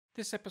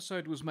This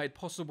episode was made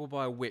possible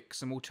by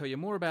Wix, and we'll tell you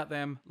more about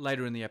them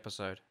later in the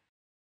episode.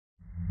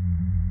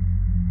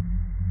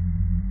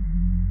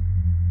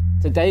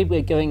 Today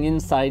we're going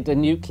inside a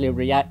nuclear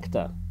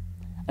reactor.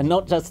 And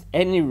not just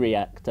any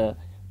reactor,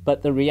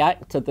 but the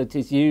reactor that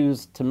is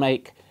used to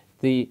make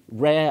the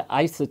rare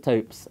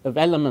isotopes of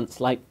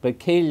elements like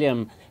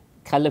berkelium,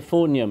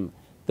 californium,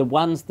 the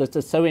ones that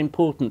are so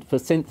important for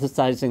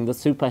synthesizing the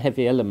super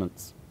heavy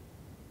elements.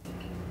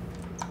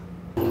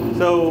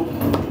 So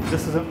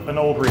this is an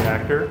old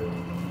reactor,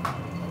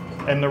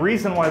 and the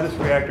reason why this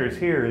reactor is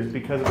here is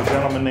because of a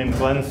gentleman named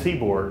Glenn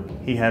Seaborg.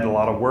 He had a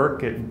lot of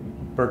work at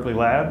Berkeley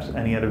Labs,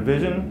 and he had a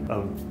vision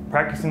of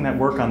practicing that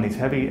work on these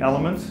heavy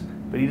elements,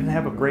 but he didn't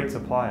have a great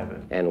supply of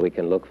it. And we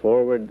can look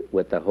forward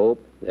with the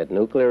hope that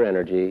nuclear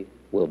energy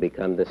will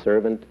become the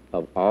servant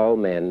of all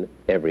men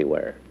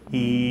everywhere.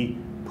 He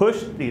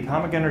pushed the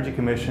Atomic Energy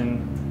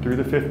Commission through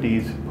the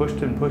 50s,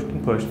 pushed and pushed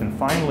and pushed, and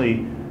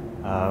finally,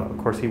 of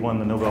course, he won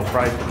the Nobel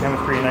Prize for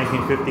Chemistry in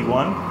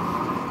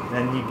 1951.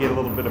 Then you get a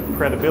little bit of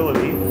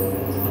credibility,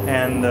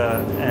 and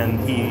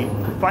he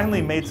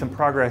finally made some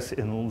progress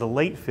in the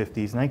late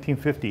 50s,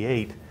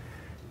 1958.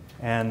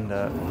 And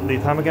the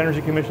Atomic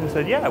Energy Commission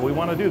said, yeah, we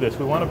want to do this.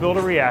 We want to build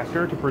a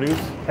reactor to produce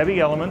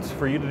heavy elements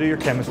for you to do your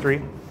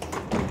chemistry.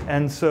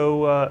 And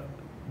so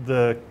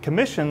the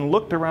commission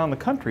looked around the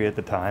country at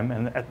the time,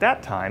 and at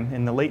that time,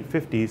 in the late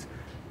 50s,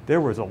 there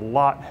was a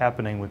lot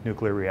happening with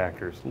nuclear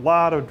reactors. A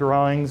lot of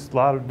drawings, a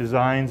lot of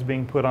designs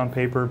being put on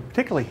paper,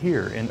 particularly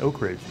here in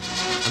Oak Ridge.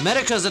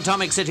 America's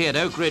atomic city at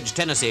Oak Ridge,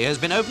 Tennessee has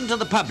been opened to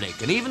the public,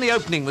 and even the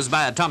opening was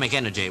by Atomic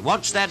Energy.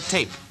 Watch that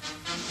tape.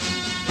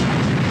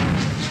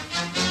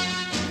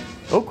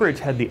 Oak Ridge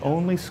had the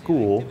only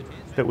school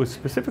that was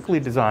specifically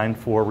designed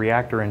for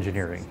reactor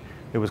engineering.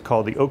 It was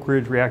called the Oak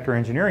Ridge Reactor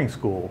Engineering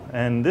School.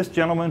 And this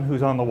gentleman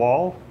who's on the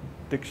wall,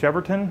 Dick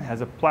Cheverton,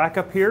 has a plaque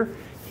up here.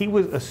 He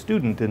was a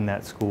student in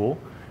that school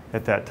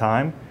at that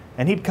time,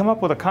 and he'd come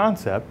up with a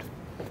concept,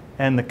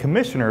 and the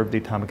commissioner of the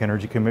Atomic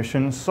Energy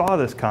Commission saw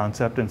this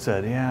concept and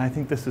said, yeah, I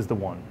think this is the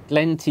one.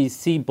 Glenn T.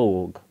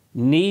 Seaborg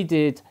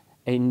needed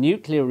a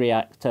nuclear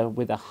reactor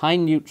with a high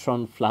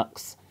neutron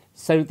flux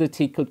so that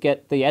he could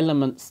get the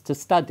elements to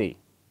study.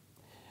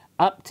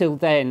 Up till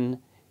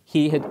then,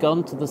 he had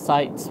gone to the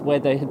sites where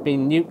there had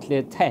been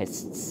nuclear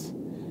tests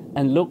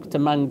and looked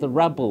among the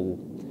rubble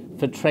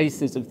for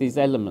traces of these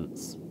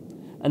elements.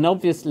 And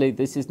obviously,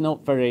 this is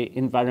not very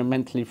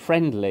environmentally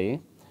friendly,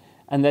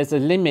 and there's a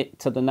limit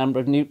to the number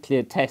of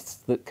nuclear tests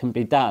that can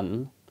be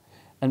done,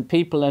 and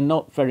people are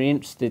not very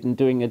interested in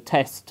doing a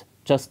test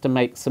just to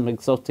make some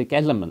exotic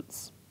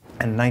elements.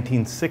 In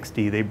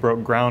 1960, they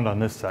broke ground on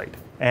this site.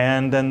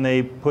 And then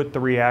they put the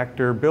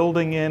reactor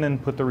building in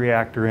and put the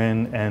reactor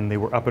in, and they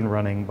were up and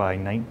running by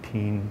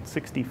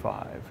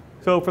 1965.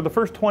 So for the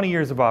first 20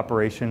 years of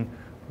operation,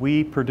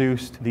 we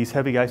produced these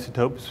heavy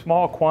isotopes,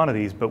 small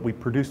quantities, but we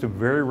produced them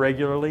very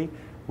regularly.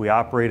 We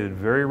operated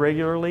very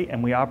regularly,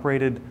 and we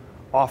operated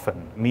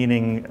often,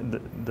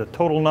 meaning the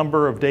total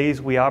number of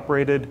days we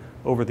operated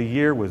over the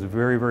year was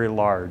very, very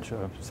large,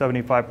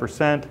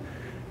 75%.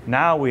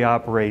 Now we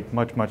operate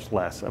much, much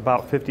less.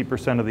 About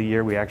 50% of the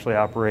year we actually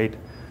operate,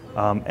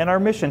 and our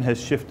mission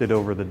has shifted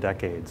over the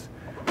decades.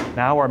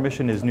 Now our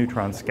mission is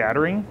neutron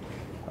scattering,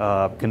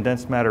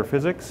 condensed matter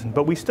physics,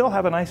 but we still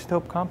have an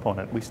isotope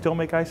component. We still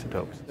make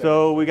isotopes.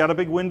 So we got a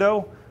big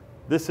window.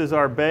 This is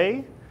our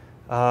bay.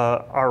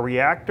 Our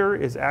reactor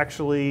is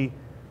actually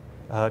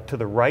to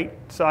the right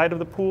side of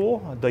the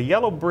pool. The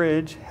yellow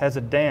bridge has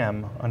a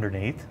dam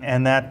underneath,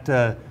 and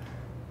that,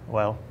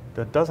 well,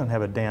 that doesn't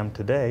have a dam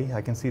today.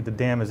 I can see the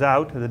dam is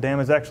out. The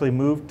dam is actually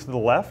moved to the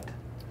left.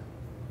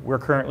 We're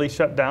currently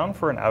shut down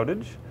for an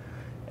outage.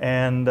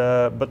 And,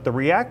 but the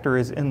reactor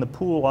is in the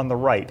pool on the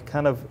right.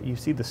 Kind of, you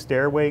see the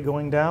stairway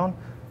going down?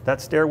 That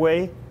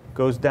stairway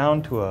goes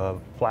down to a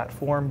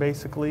platform,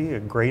 basically, a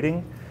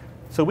grating.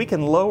 So we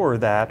can lower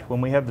that when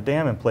we have the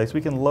dam in place.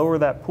 We can lower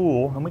that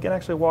pool, and we can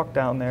actually walk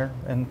down there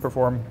and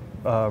perform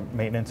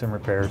maintenance and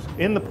repairs.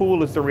 In the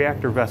pool is the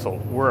reactor vessel.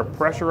 We're a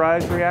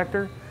pressurized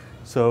reactor.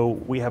 So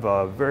we have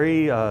a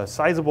very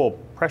sizable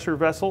pressure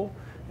vessel,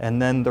 and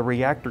then the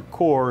reactor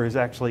core is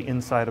actually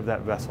inside of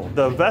that vessel.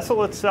 The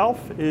vessel itself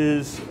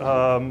is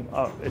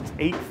it's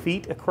 8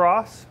 feet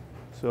across,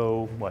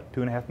 so what,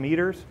 2.5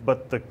 meters?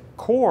 But the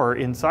core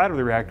inside of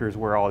the reactor is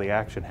where all the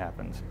action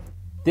happens.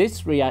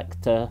 This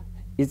reactor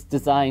is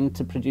designed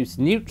to produce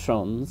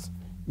neutrons,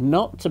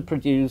 not to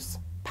produce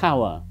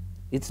power.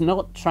 It's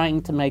not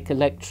trying to make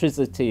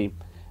electricity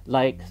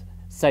like,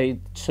 say,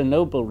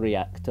 Chernobyl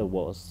reactor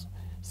was.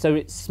 So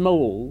it's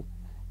small,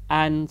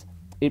 and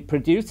it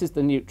produces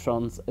the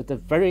neutrons at a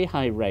very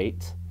high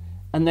rate,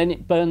 and then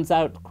it burns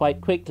out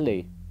quite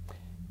quickly.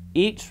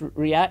 Each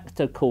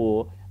reactor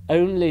core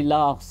only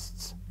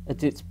lasts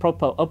at its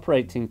proper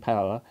operating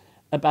power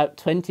about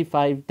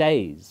 25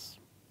 days,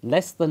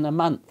 less than a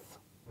month.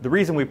 The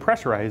reason we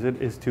pressurize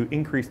it is to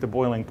increase the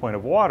boiling point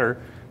of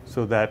water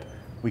so that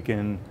we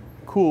can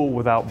cool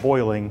without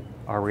boiling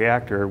our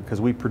reactor, because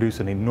we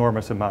produce an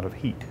enormous amount of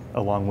heat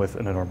along with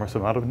an enormous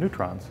amount of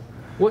neutrons.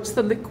 What's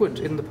the liquid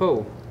in the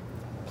pool?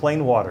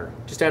 plain water.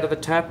 Just out of the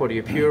tap, or do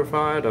you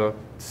purify it, or?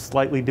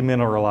 Slightly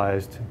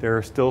demineralized. There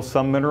are still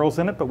some minerals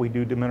in it, but we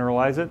do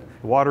demineralize it.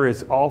 Water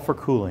is all for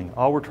cooling.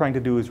 All we're trying to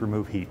do is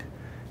remove heat.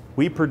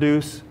 We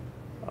produce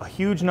a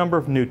huge number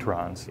of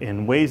neutrons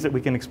in ways that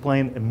we can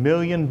explain.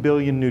 1,000,000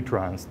 billion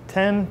neutrons,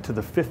 10 to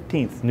the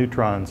 15th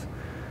neutrons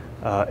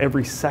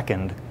every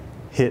second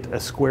hit a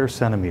square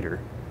centimeter.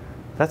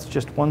 That's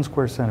just 1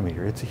 square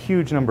centimeter. It's a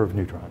huge number of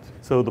neutrons.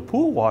 So the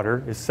pool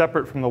water is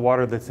separate from the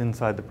water that's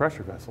inside the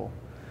pressure vessel.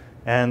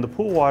 And the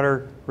pool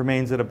water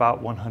remains at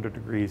about 100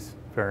 degrees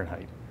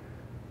Fahrenheit.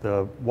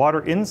 The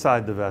water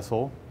inside the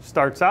vessel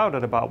starts out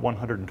at about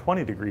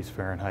 120 degrees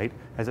Fahrenheit.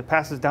 As it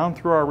passes down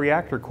through our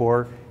reactor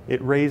core,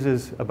 it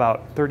raises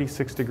about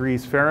 36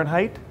 degrees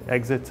Fahrenheit,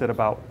 exits at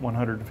about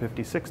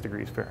 156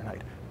 degrees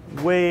Fahrenheit.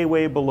 Way,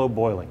 way below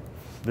boiling.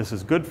 This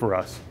is good for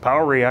us.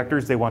 Power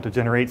reactors, they want to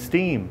generate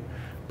steam,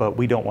 but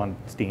we don't want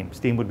steam.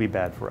 Steam would be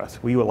bad for us.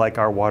 We would like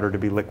our water to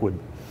be liquid.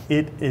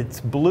 It's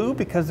blue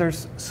because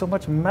there's so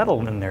much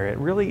metal in there. It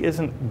really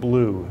isn't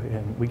blue.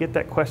 And we get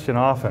that question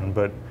often,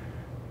 but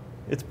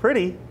it's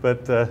pretty,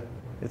 but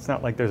it's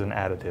not like there's an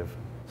additive.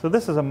 So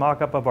this is a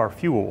mock-up of our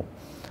fuel.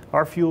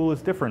 Our fuel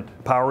is different.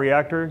 Power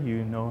reactor,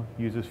 you know,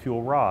 uses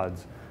fuel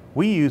rods.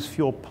 We use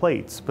fuel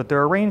plates, but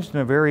they're arranged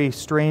in a very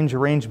strange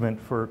arrangement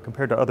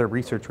compared to other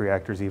research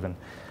reactors even.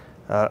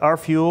 Our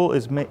fuel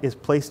is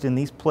placed in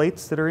these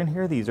plates that are in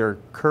here. These are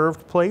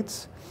curved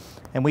plates.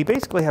 And we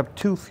basically have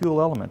 2 fuel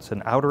elements,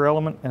 an outer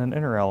element and an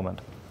inner element.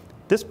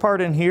 This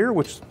part in here,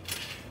 which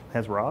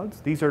has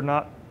rods, these are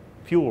not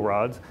fuel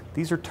rods.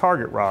 These are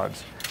target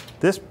rods.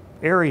 This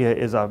area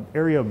is an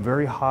area of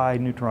very high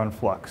neutron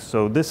flux.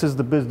 So this is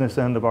the business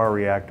end of our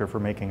reactor for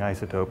making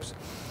isotopes.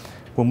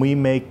 When we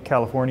make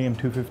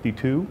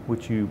californium-252,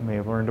 which you may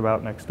have learned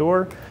about next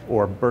door,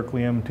 or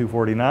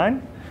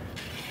berkelium-249,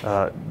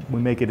 we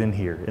make it in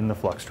here, in the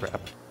flux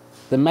trap.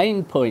 The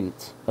main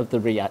point of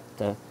the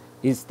reactor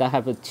is to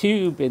have a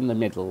tube in the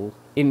middle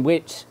in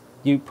which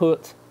you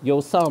put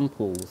your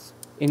samples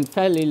in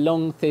fairly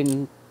long,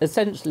 thin,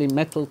 essentially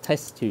metal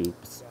test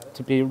tubes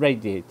to be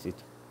irradiated.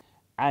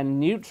 And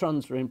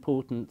neutrons are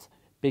important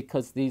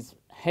because these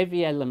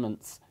heavy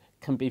elements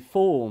can be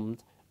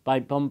formed by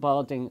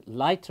bombarding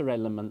lighter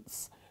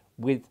elements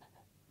with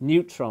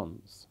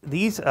neutrons.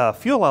 These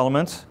fuel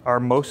elements are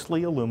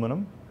mostly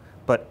aluminum,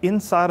 but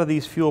inside of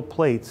these fuel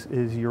plates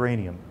is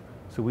uranium.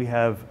 So we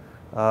have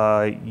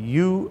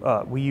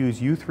we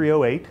use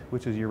U3O8,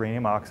 which is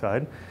uranium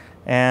oxide,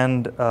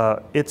 and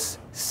it's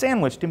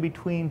sandwiched in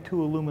between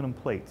 2 aluminum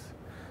plates.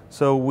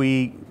 So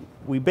we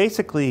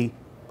basically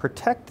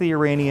protect the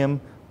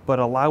uranium but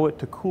allow it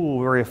to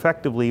cool very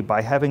effectively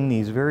by having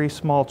these very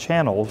small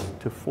channels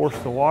to force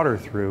the water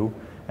through,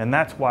 and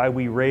that's why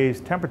we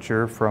raise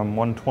temperature from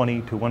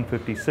 120 to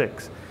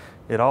 156.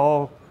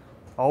 All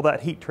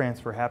that heat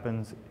transfer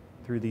happens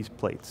through these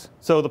plates.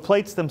 So the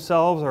plates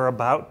themselves are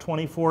about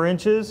 24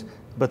 inches,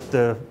 but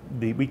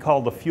we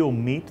call the fuel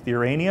meat, the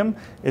uranium,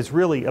 is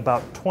really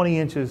about 20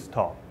 inches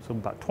tall. So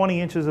about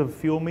 20 inches of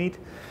fuel meat,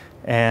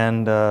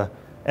 and the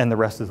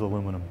rest is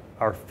aluminum.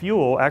 Our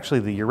fuel,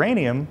 actually the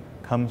uranium,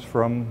 comes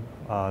from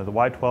the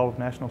Y-12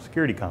 National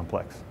Security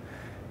Complex.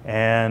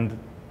 And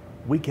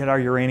we get our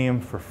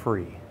uranium for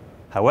free.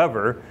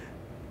 However,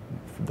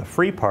 the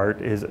free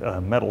part is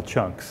metal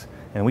chunks,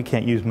 and we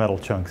can't use metal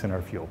chunks in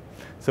our fuel.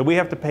 So we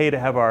have to pay to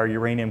have our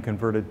uranium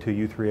converted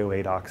to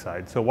U3O8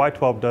 oxide. So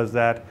Y-12 does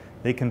that.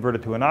 They convert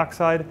it to an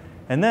oxide,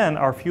 and then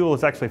our fuel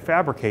is actually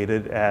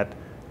fabricated at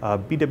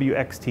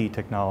BWXT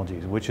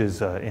Technologies, which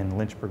is in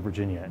Lynchburg,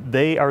 Virginia.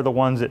 They are the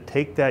ones that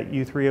take that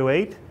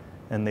U3O8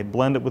 and they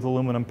blend it with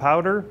aluminum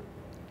powder,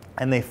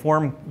 and they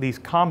form these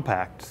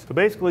compacts. So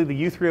basically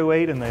the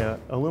U3O8 and the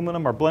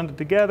aluminum are blended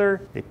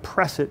together. They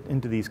press it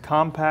into these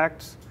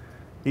compacts.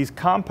 These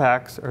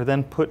compacts are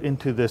then put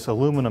into this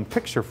aluminum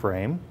picture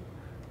frame.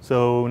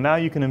 So now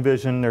you can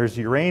envision there's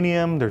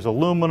uranium, there's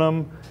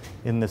aluminum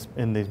in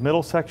these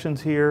middle sections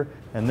here,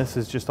 and this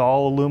is just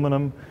all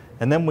aluminum.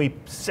 And then we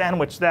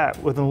sandwich that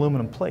with an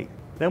aluminum plate.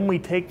 Then we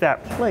take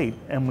that plate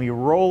and we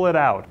roll it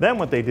out. Then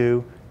what they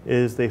do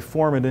is they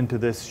form it into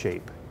this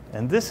shape.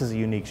 And this is a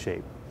unique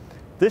shape.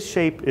 This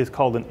shape is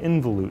called an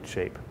involute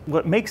shape.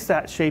 What makes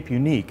that shape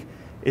unique,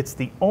 it's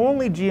the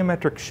only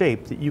geometric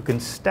shape that you can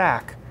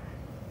stack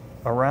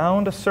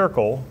around a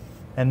circle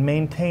and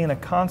maintain a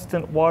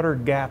constant water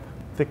gap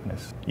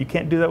thickness. You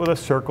can't do that with a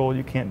circle,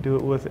 you can't do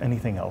it with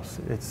anything else.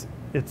 It's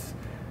this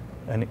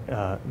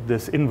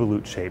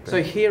involute shape.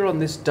 So here on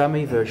this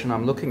dummy version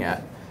I'm looking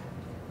at,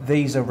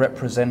 these are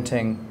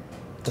representing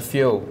the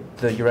fuel,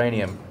 the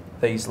uranium.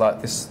 These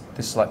like this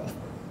like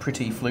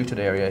pretty fluted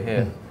area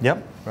here.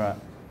 Yep. Right.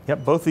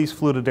 Yep, both these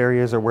fluted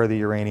areas are where the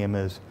uranium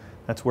is.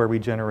 That's where we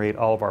generate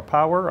all of our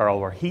power, all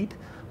of our heat,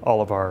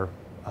 all of our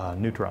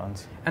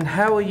neutrons. And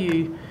how are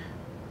you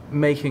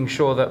making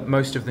sure that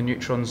most of the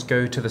neutrons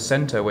go to the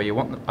center where you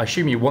want them? I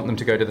assume you want them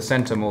to go to the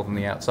center more than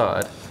the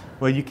outside.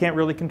 Well, you can't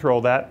really control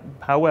that.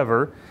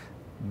 However,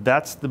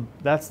 that's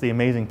the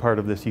amazing part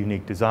of this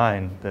unique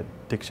design that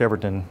Dick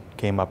Cheverton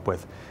came up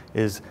with,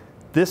 is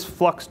this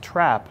flux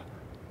trap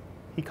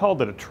he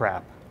called it a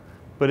trap,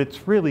 but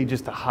it's really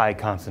just a high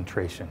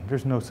concentration.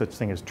 There's no such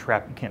thing as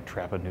trap. You can't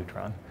trap a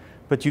neutron.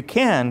 But you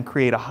can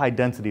create a high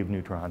density of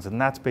neutrons,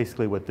 and that's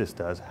basically what this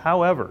does.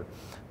 However,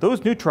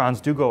 those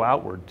neutrons do go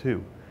outward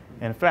too.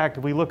 And in fact,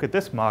 if we look at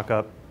this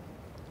mock-up,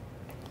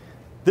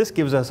 this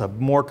gives us a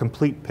more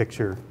complete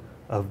picture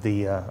of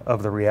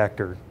the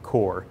reactor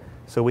core.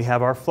 So we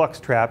have our flux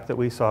trap that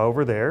we saw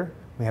over there.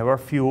 We have our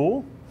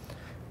fuel.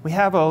 We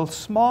have a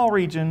small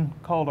region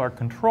called our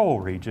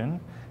control region,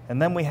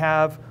 and then we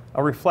have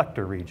a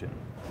reflector region.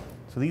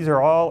 So these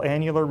are all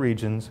annular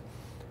regions.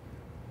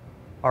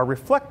 Our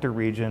reflector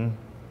region,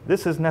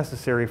 this is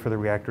necessary for the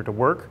reactor to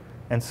work,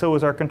 and so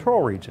is our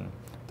control region.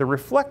 The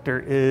reflector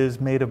is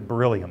made of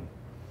beryllium,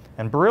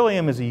 and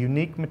beryllium is a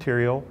unique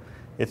material.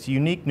 It's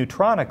unique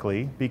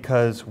neutronically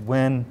because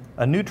when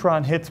a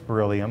neutron hits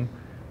beryllium,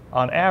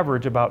 on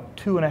average about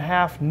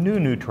 2.5 new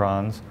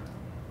neutrons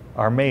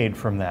are made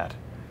from that.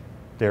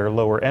 They're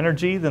lower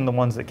energy than the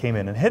ones that came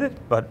in and hit it,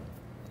 but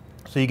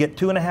so you get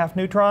 2.5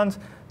 neutrons.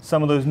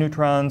 Some of those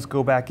neutrons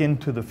go back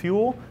into the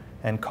fuel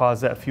and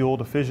cause that fuel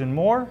to fission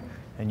more,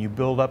 and you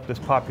build up this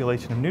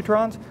population of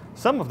neutrons.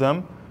 Some of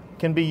them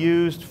can be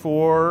used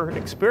for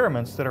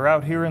experiments that are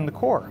out here in the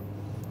core,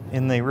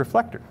 in the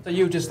reflector. So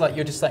you're just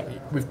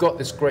saying, we've got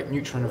this great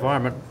neutron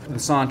environment, and the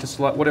scientists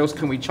are like, what else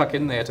can we chuck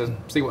in there to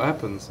see what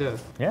happens? Yeah.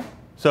 Yeah.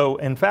 So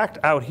in fact,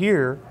 out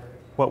here,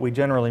 what we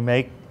generally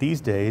make these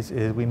days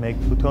is we make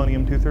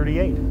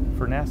plutonium-238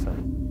 for NASA.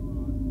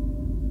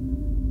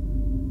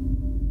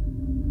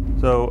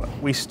 So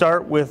we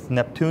start with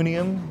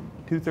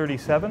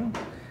neptunium-237,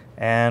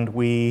 and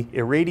we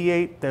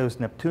irradiate those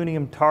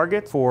neptunium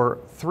targets for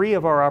 3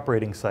 of our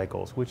operating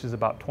cycles, which is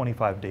about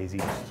 25 days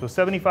each. So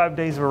 75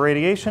 days of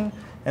irradiation,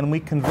 and we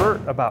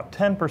convert about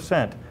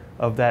 10%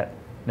 of that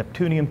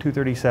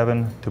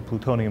neptunium-237 to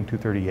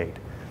plutonium-238.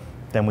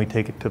 Then we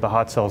take it to the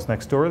hot cells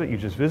next door that you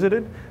just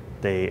visited.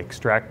 They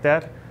extract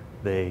that,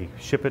 they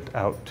ship it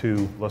out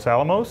to Los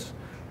Alamos,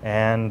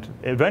 and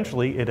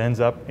eventually it ends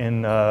up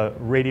in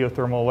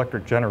radiothermal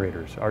electric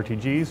generators,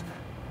 RTGs,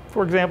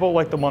 for example,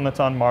 like the one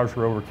that's on Mars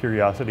rover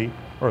Curiosity,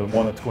 or the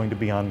one that's going to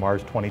be on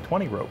Mars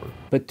 2020 rover.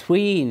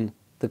 Between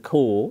the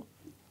core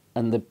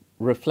and the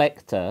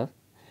reflector,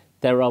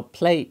 there are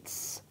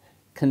plates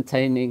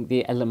containing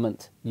the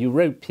element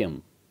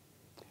europium,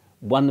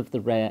 one of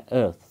the rare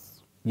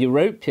earths.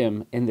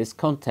 Europium, in this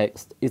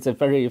context, is a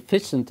very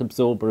efficient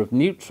absorber of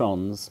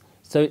neutrons,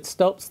 so it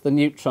stops the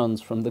neutrons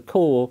from the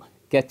core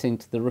getting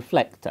to the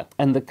reflector.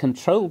 And the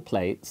control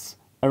plates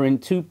are in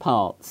 2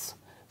 parts,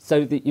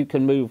 so that you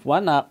can move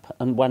one up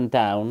and one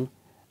down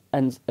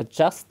and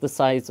adjust the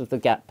size of the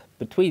gap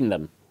between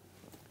them.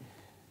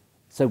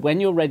 So when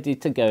you're ready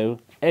to go,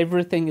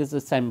 everything is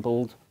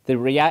assembled. The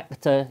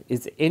reactor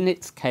is in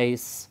its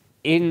case,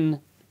 in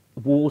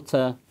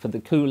water for the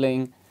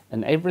cooling,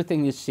 and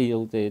everything is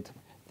shielded.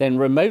 Then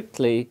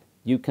remotely,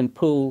 you can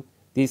pull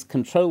these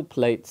control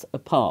plates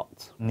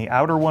apart. And the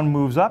outer one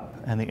moves up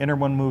and the inner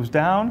one moves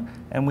down,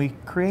 and we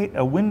create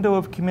a window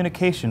of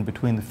communication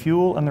between the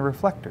fuel and the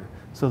reflector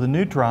so the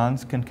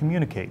neutrons can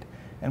communicate.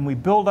 And we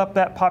build up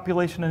that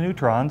population of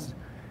neutrons,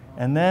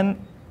 and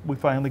then we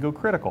finally go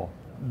critical.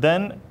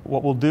 Then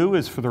what we'll do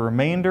is for the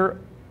remainder,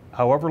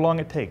 however long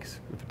it takes,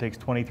 if it takes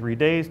 23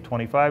 days,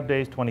 25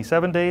 days,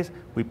 27 days,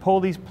 we pull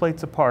these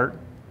plates apart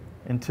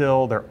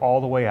until they're all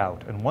the way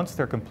out. And once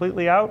they're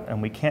completely out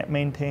and we can't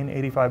maintain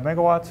 85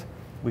 megawatts,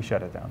 we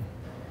shut it down.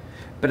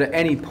 But at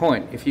any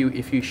point, if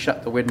you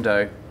shut the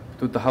window,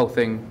 the whole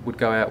thing would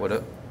go out, would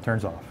it?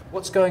 Turns off.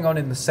 What's going on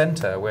in the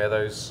center where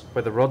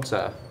the rods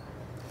are?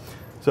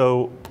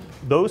 So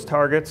those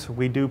targets,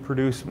 we do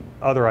produce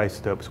other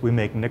isotopes. We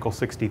make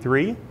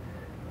nickel-63,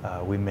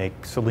 we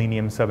make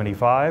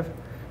selenium-75,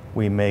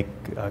 we make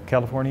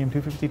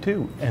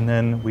californium-252, and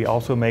then we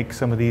also make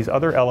some of these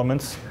other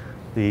elements,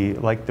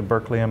 like the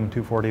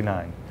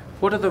berkelium-249.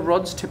 What are the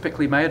rods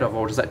typically made of,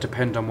 or does that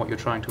depend on what you're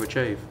trying to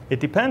achieve?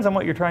 It depends on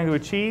what you're trying to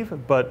achieve,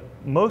 but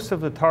most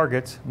of the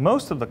targets,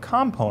 most of the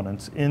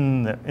components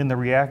in the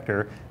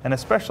reactor, and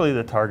especially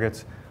the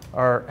targets,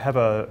 have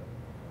a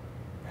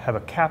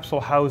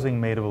capsule housing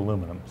made of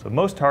aluminum. So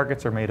most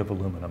targets are made of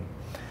aluminum.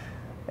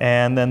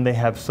 And then they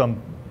have some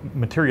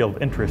material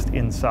of interest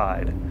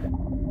inside.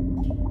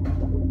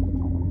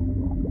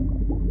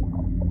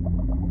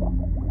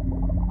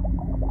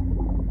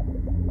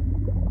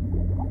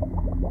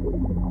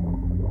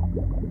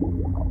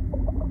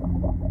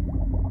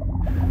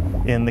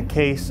 In the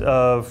case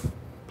of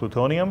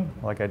plutonium,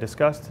 like I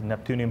discussed,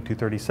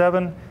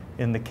 neptunium-237.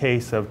 In the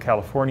case of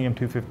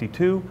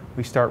californium-252,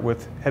 we start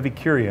with heavy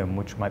curium,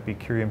 which might be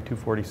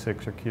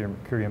curium-246 or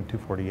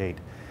curium-248.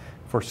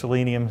 For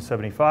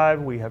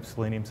selenium-75, we have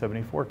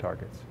selenium-74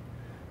 targets.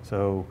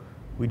 So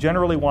we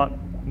generally want,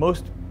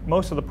 most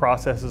of the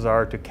processes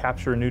are to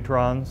capture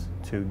neutrons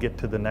to get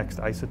to the next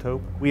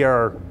isotope. We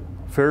are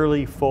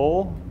fairly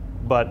full,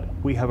 but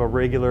we have a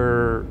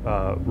regular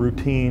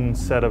routine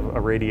set of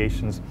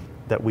irradiations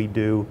that we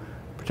do,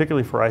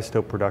 particularly for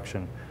isotope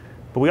production.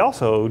 But we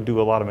also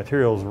do a lot of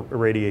materials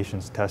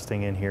irradiations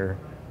testing in here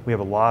We have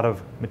a lot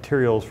of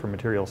materials for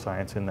material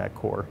science in that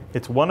core.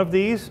 It's one of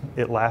these.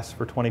 It lasts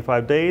for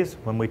 25 days.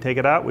 When we take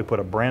it out, we put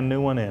a brand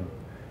new one in.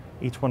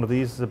 Each one of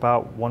these is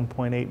about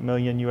 1.8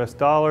 million US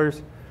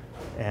dollars,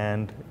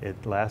 and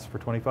it lasts for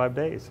 25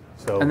 days.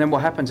 So, and then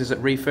what happens? Is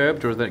it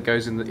refurbed, or then it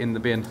goes in the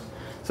bin?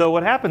 So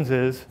what happens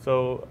is,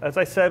 as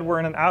I said, we're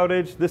in an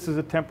outage. This is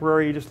a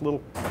temporary, just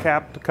little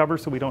cap to cover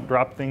so we don't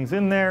drop things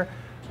in there.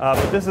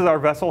 But this is our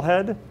vessel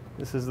head.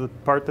 This is the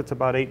part that's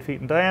about 8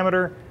 feet in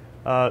diameter.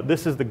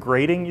 This is the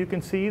grating you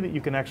can see that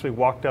you can actually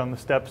walk down the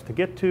steps to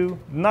get to.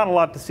 Not a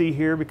lot to see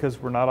here because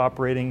we're not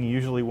operating.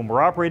 Usually when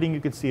we're operating,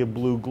 you can see a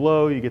blue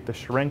glow. You get the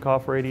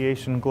Cherenkov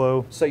radiation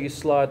glow. So you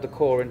slide the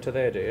core into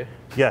there, do you?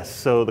 Yes,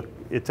 so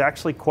it's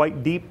actually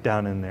quite deep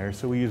down in there.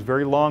 So we use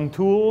very long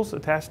tools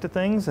attached to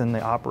things, and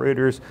the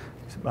operators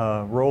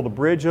roll the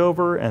bridge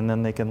over, and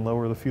then they can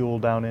lower the fuel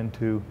down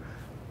into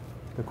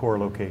the core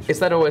location. Is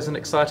that always an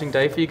exciting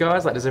day for you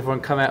guys? Like, does everyone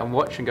come out and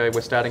watch and go,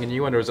 we're starting a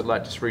new one, or is it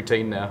like just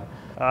routine now?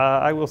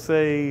 I will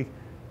say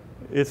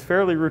it's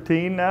fairly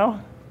routine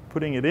now,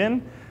 putting it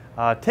in.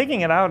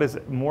 Taking it out is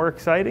more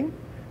exciting,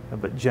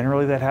 but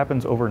generally that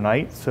happens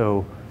overnight,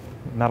 so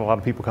not a lot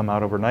of people come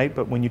out overnight.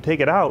 But when you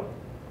take it out,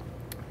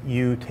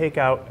 you take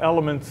out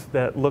elements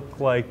that look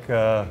like,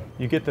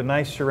 you get the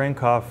nice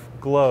Cherenkov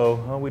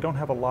glow. Well, we don't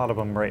have a lot of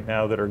them right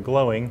now that are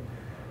glowing,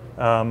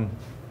 and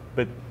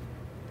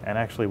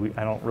actually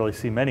I don't really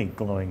see many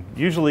glowing.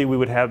 Usually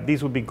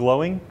these would be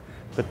glowing,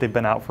 but they've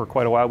been out for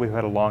quite a while. We've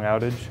had a long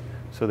outage,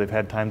 so they've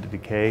had time to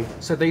decay.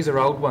 So these are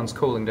old ones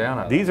cooling down,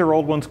 are they? These are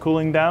old ones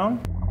cooling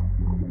down.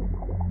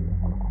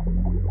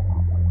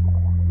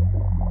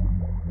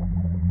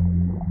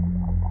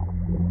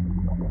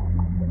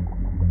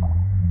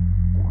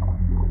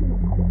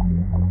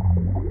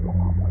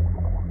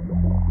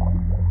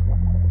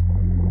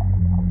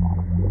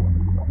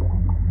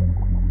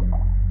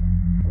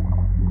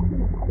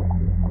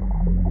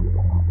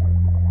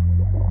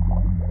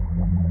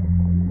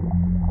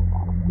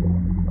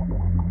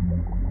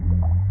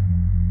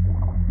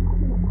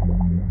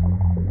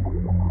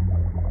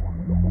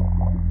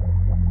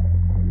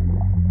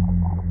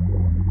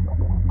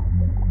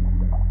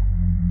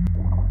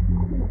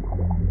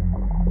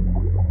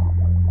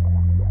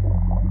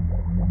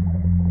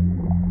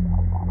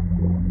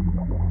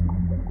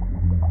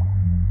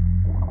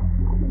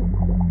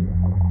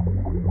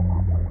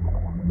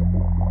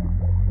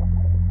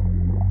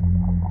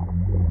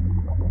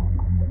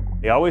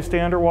 They always stay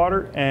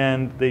underwater,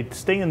 and they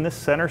stay in this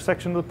center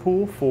section of the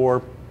pool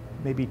for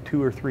maybe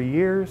 2 or 3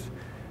 years.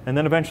 And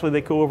then eventually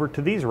they go over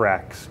to these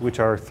racks, which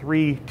are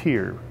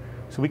 3-tier.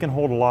 So we can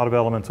hold a lot of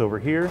elements over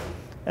here.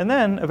 And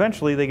then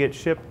eventually they get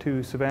shipped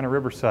to Savannah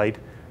River Site,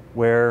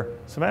 where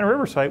Savannah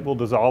River Site will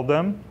dissolve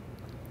them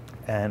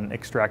and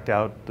extract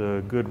out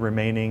the good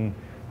remaining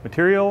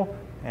material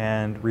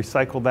and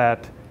recycle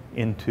that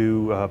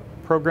into a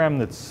program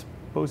that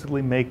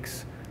supposedly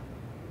makes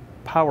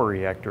power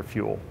reactor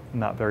fuel. I'm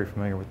not very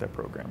familiar with that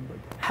program.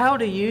 But how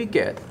do you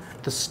get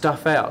the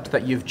stuff out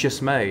that you've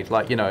just made?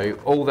 Like, you know,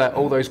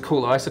 all those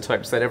cool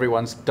isotopes that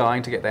everyone's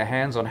dying to get their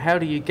hands on. How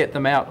do you get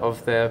them out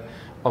of the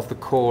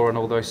core and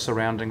all those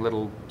surrounding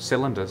little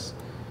cylinders?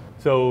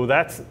 So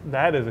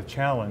that is a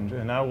challenge,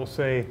 and I will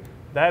say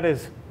that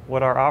is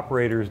what our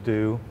operators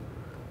do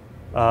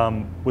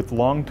with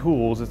long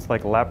tools. It's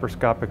like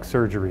laparoscopic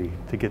surgery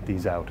to get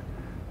these out.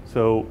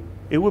 So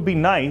it would be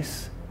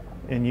nice,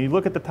 and you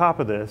look at the top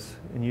of this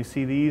and you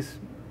see these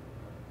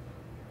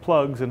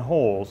plugs and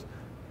holes.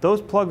 Those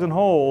plugs and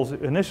holes,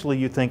 initially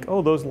you think,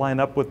 oh, those line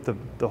up with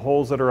the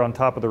holes that are on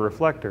top of the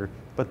reflector,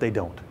 but they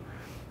don't.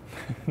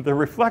 The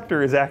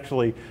reflector is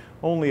actually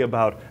only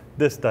about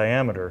this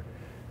diameter.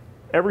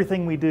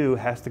 Everything we do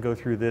has to go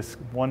through this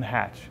one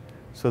hatch.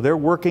 So they're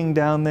working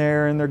down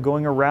there and they're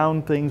going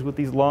around things with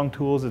these long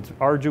tools. It's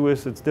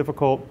arduous, it's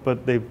difficult,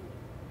 but they're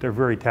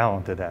very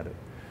talented at it.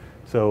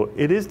 So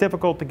it is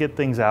difficult to get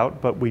things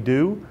out, but we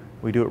do.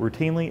 We do it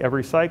routinely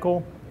every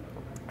cycle.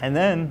 And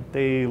then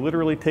they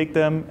literally take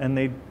them and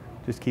they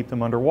just keep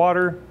them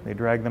underwater. They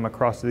drag them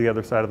across to the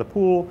other side of the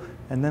pool,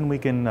 and then we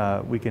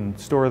can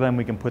store them.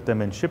 We can put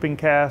them in shipping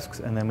casks,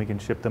 and then we can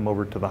ship them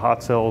over to the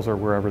hot cells or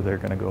wherever they're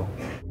going to go.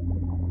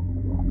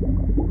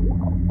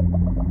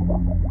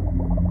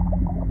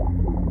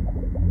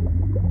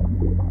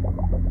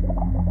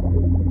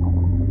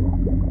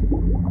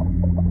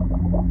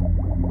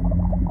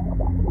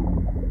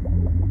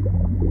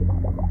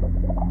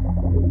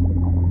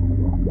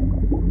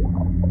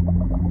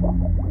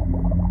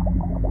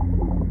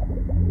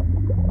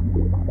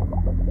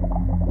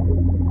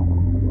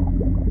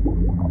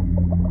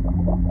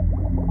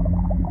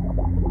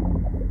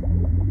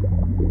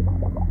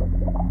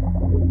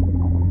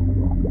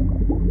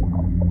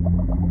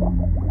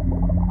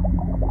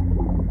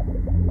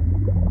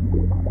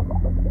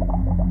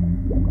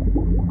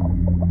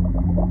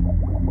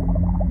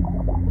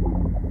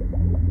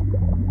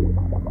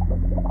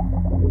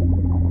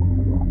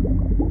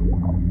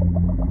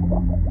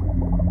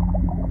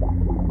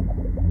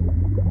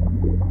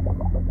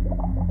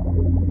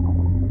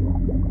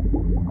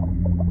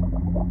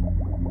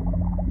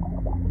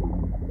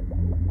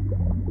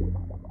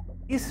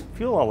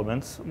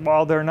 elements,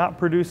 while they're not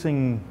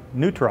producing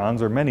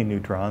neutrons or many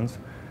neutrons,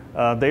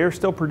 they are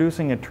still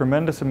producing a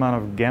tremendous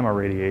amount of gamma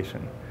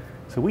radiation.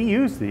 So we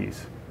use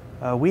these.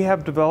 We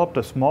have developed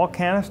a small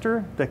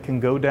canister that can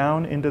go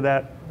down into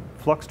that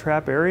flux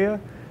trap area,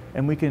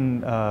 and we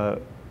can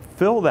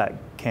fill that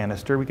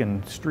canister. We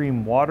can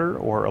stream water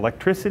or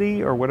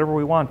electricity or whatever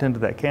we want into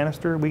that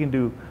canister. We can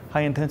do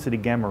high intensity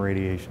gamma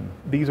radiation.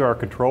 These are our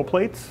control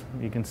plates.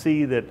 You can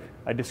see that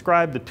I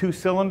described the 2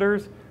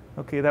 cylinders.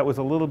 Okay, that was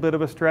a little bit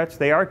of a stretch.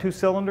 They are 2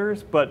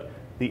 cylinders, but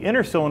the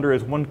inner cylinder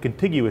is one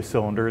contiguous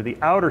cylinder. The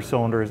outer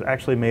cylinder is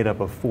actually made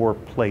up of 4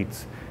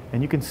 plates.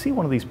 And you can see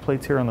one of these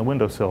plates here on the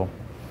windowsill.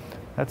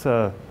 That's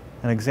an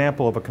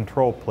example of a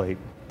control plate.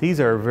 These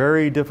are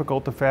very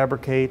difficult to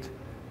fabricate.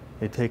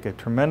 They take a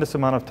tremendous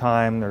amount of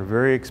time. They're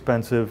very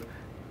expensive.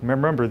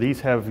 Remember,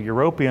 these have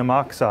europium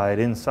oxide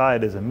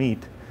inside as a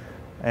meat,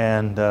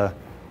 and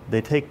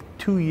they take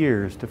 2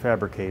 years to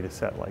fabricate a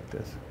set like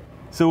this.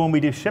 So when we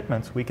do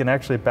shipments, we can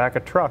actually back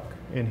a truck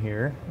in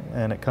here,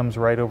 and it comes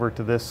right over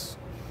to this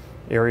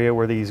area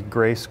where these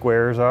gray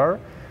squares are,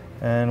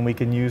 and we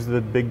can use the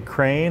big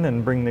crane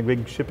and bring the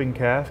big shipping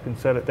cask and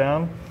set it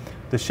down.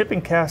 The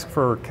shipping cask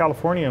for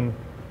Californium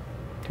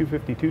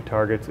 252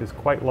 targets is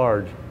quite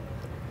large.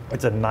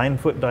 It's a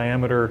 9-foot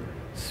diameter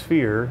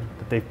sphere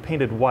that they've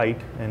painted white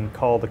and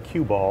called a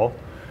cue ball.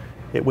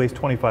 It weighs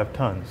 25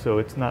 tons, so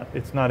it's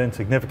not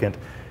insignificant.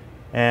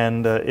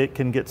 And it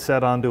can get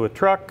set onto a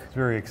truck. It's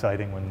very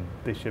exciting when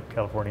they ship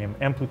Californium,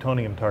 and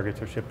plutonium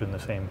targets are shipped in the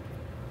same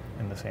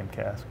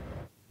cask.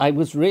 I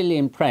was really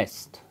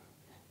impressed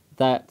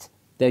that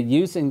they're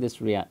using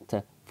this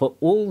reactor for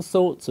all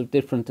sorts of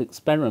different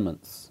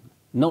experiments,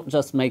 not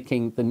just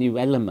making the new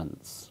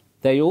elements.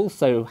 They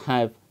also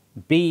have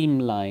beam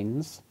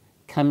lines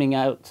coming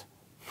out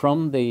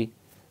from the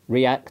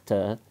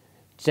reactor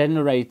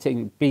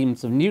generating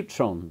beams of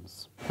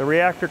neutrons. The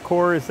reactor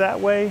core is that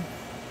way.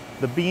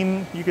 The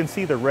beam, you can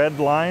see the red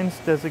lines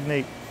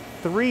designate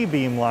 3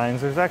 beam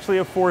lines. There's actually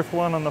a 4th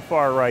one on the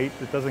far right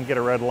that doesn't get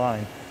a red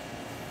line.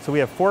 So we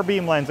have 4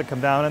 beam lines that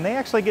come down, and they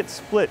actually get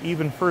split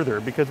even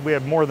further because we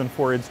have more than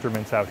 4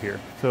 instruments out here.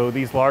 So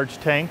these large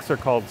tanks are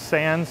called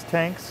SANS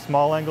tanks,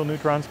 small angle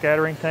neutron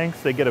scattering tanks.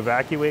 They get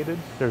evacuated.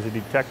 There's a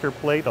detector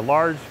plate, a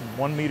large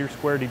 1 meter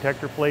square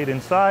detector plate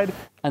inside.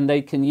 And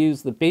they can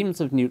use the beams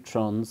of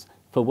neutrons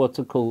for what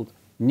are called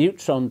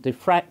neutron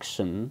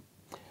diffraction,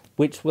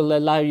 which will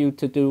allow you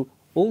to do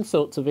all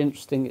sorts of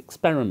interesting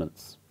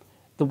experiments.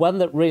 The one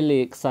that really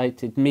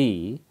excited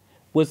me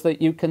was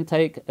that you can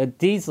take a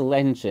diesel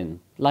engine,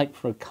 like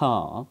for a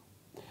car,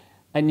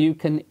 and you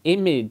can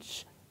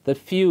image the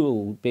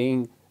fuel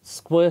being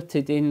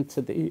squirted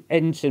into the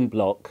engine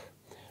block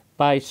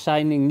by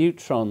shining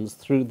neutrons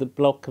through the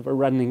block of a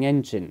running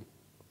engine.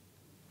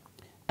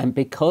 And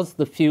because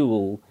the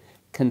fuel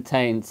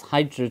contains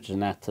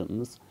hydrogen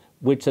atoms,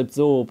 which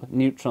absorb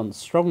neutrons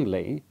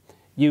strongly,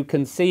 you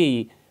can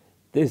see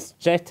this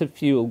jet of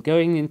fuel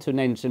going into an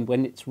engine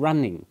when it's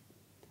running,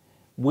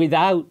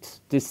 without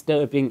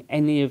disturbing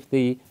any of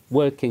the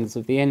workings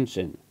of the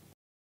engine.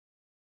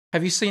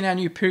 Have you seen our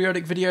new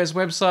Periodic Videos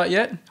website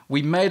yet?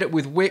 We made it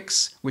with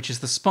Wix, which is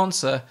the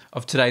sponsor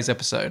of today's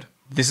episode.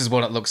 This is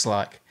what it looks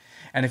like.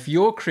 And if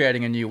you're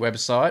creating a new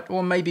website,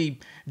 or maybe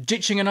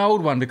ditching an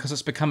old one because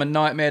it's become a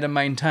nightmare to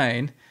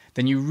maintain,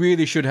 then you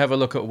really should have a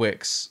look at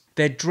Wix.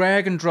 Their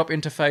drag and drop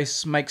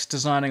interface makes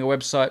designing a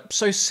website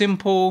so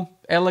simple,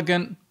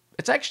 elegant.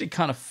 It's actually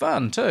kind of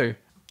fun too.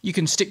 You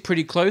can stick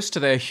pretty close to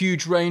their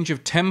huge range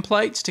of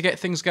templates to get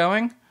things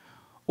going,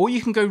 or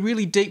you can go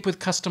really deep with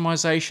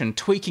customization,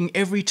 tweaking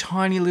every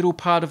tiny little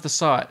part of the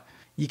site.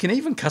 You can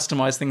even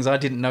customize things I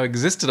didn't know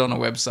existed on a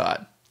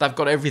website. They've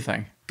got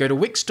everything. Go to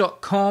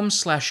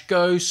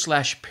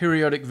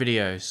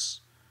wix.com/go/periodicvideos.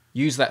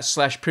 Use that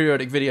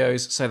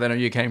 /periodicvideos so they know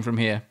you came from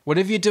here.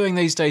 Whatever you're doing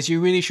these days, you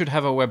really should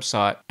have a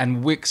website,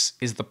 and Wix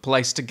is the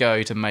place to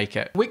go to make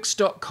it.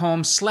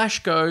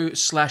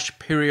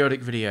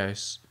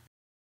 wix.com/go/periodicvideos.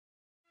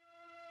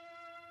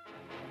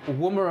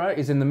 Woomera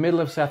is in the middle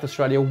of South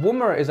Australia.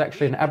 Woomera is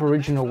actually an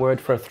Aboriginal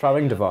word for a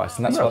throwing device,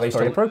 and that's why they used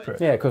to...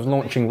 appropriate. Yeah, because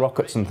launching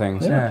rockets and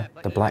things. Yeah.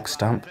 The black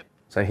stump.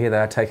 So here they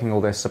are taking all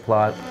their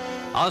supply.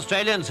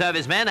 Australian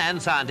servicemen and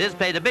scientists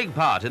played a big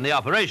part in the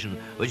operation,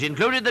 which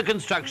included the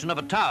construction of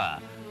a tower.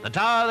 The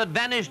tower that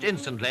vanished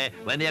instantly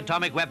when the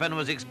atomic weapon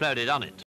was exploded on it.